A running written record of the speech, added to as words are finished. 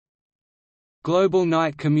Global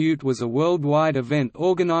Night Commute was a worldwide event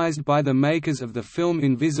organized by the makers of the film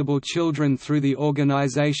Invisible Children through the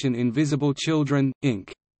organization Invisible Children,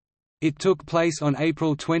 Inc. It took place on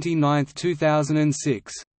April 29,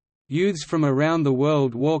 2006. Youths from around the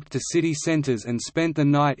world walked to city centers and spent the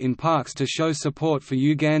night in parks to show support for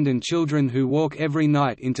Ugandan children who walk every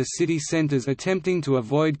night into city centers attempting to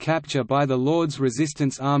avoid capture by the Lord's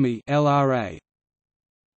Resistance Army (LRA).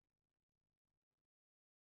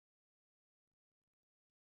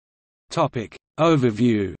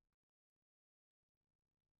 Overview.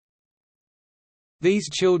 These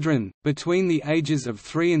children, between the ages of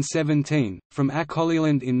 3 and 17, from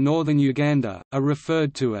Akoliland in northern Uganda, are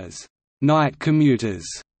referred to as night commuters.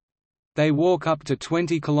 They walk up to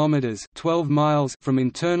 20 kilometers (12 miles) from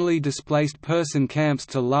internally displaced person camps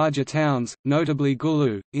to larger towns, notably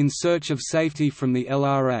Gulu, in search of safety from the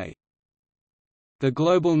LRA. The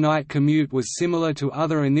Global Night Commute was similar to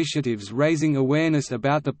other initiatives raising awareness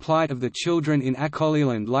about the plight of the children in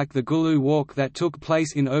Akoliland, like the Gulu Walk that took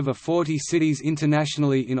place in over 40 cities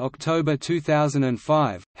internationally in October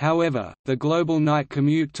 2005. However, the Global Night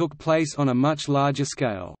Commute took place on a much larger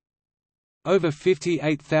scale. Over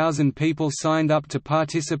 58,000 people signed up to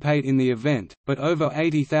participate in the event, but over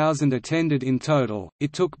 80,000 attended in total.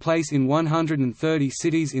 It took place in 130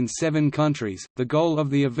 cities in 7 countries. The goal of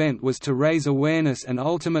the event was to raise awareness and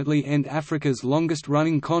ultimately end Africa's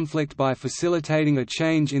longest-running conflict by facilitating a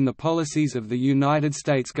change in the policies of the United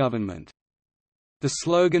States government. The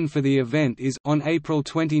slogan for the event is, on April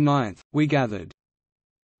 29, we gathered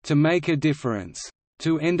to make a difference,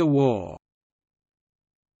 to end a war.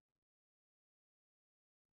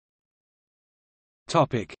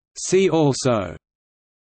 See also: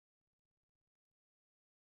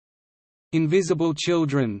 Invisible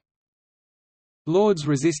Children, Lord's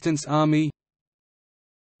Resistance Army,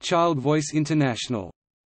 Child Voice International.